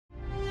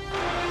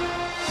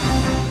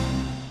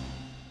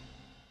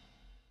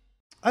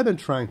I've been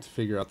trying to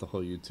figure out the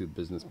whole YouTube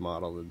business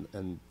model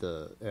and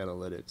the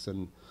analytics.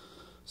 And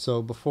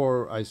so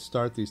before I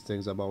start these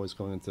things, I'm always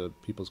going into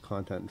people's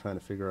content and trying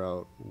to figure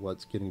out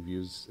what's getting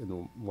views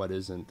and what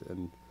isn't.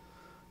 And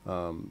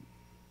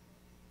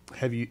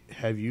have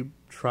you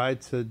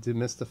tried to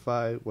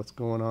demystify what's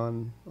going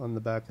on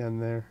the back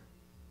end there?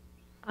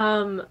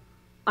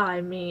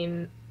 I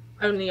mean,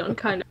 only on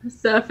kind of a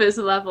surface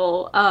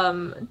level.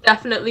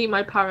 Definitely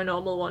my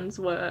paranormal ones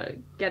were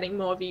getting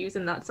more views,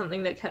 and that's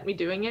something that kept me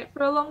doing it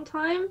for a long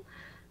time.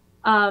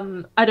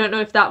 I don't know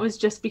if that was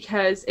just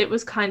because it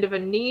was kind of a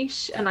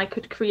niche and I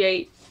could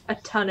create a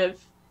ton of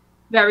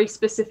very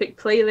specific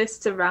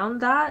playlists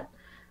around that.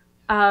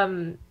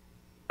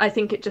 I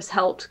think it just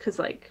helped because,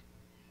 like,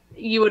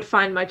 you would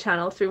find my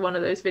channel through one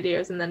of those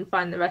videos and then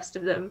find the rest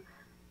of them.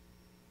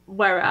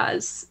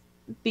 Whereas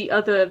the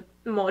other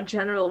more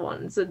general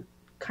ones are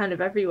kind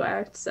of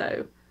everywhere.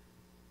 So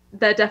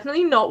they're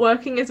definitely not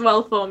working as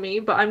well for me,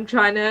 but I'm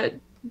trying to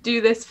do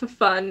this for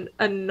fun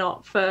and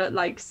not for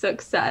like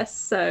success.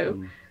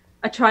 So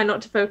I try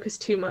not to focus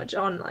too much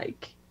on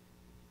like,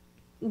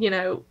 you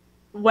know,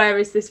 where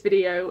is this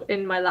video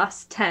in my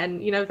last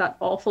 10, you know, that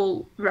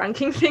awful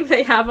ranking thing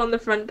they have on the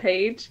front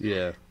page.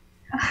 Yeah.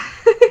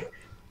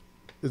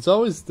 It's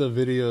always the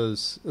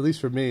videos, at least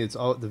for me, it's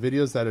all the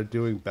videos that are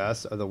doing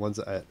best are the ones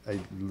that I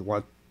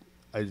want.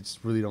 I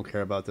just really don't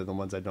care about. They're the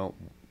ones I don't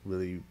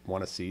really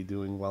want to see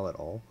doing well at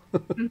all.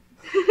 I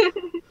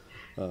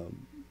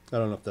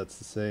don't know if that's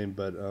the same,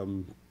 but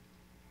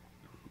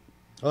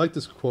I like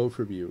this quote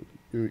from you.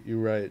 You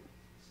write,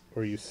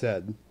 or you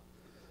said,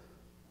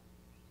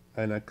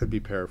 and I could be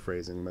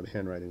paraphrasing. My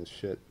handwriting is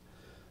shit.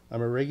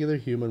 I'm a regular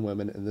human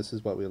woman, and this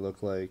is what we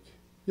look like.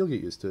 You'll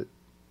get used to it.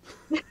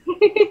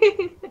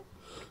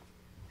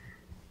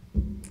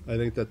 I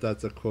think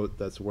that's a quote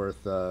that's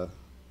worth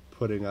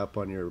putting up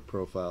on your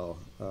profile.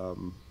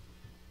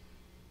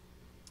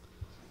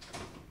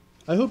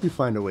 I hope you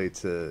find a way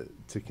to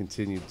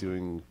continue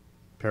doing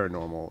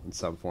paranormal in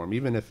some form,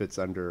 even if it's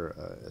under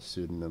a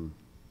pseudonym.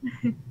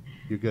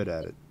 You're good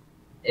at it.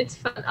 It's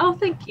fun. Oh,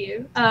 thank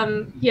you.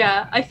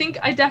 Yeah, I think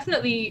I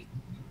definitely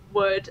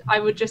would. I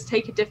would just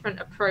take a different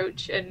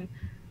approach and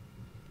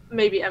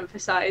maybe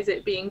emphasize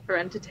it being for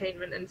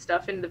entertainment and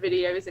stuff in the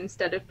videos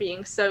instead of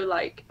being so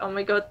like, oh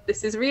my god,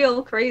 this is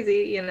real,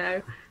 crazy, you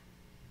know.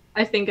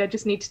 I think I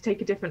just need to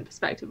take a different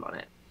perspective on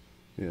it.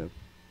 Yeah.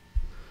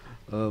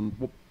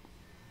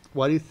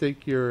 Why do you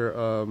think your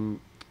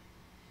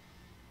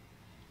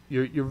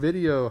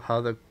video, how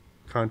the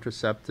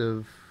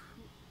contraceptive,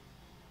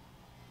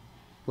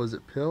 was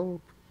it pill,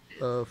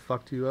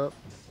 fucked you up?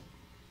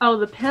 Oh,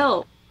 the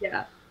pill.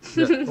 Yeah.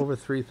 Over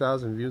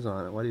 3,000 views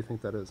on it. Why do you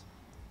think that is?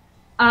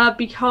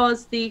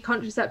 Because the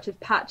contraceptive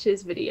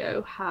patches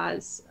video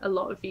has a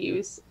lot of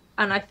views,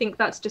 and I think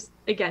that's just,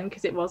 again,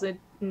 because it was a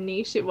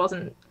niche. It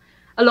wasn't,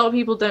 a lot of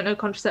people don't know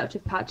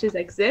contraceptive patches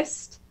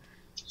exist,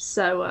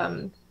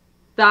 so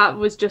that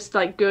was just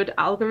like good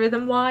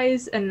algorithm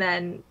wise, and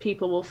then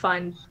people will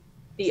find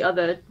the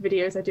other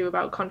videos I do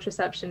about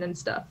contraception and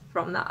stuff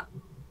from that.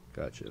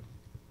 Gotcha.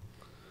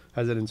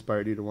 Has it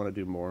inspired you to want to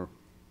do more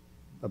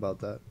about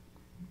that?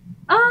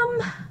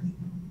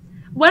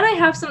 When I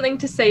have something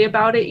to say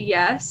about it,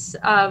 yes,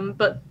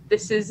 but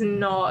this is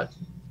not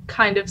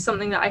kind of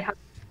something that I have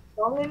a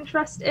strong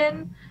interest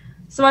in.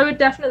 So I would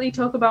definitely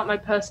talk about my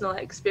personal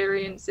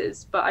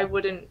experiences, but I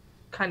wouldn't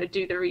kind of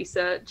do the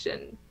research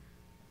and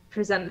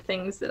present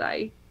things that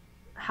I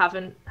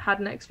haven't had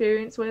an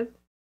experience with.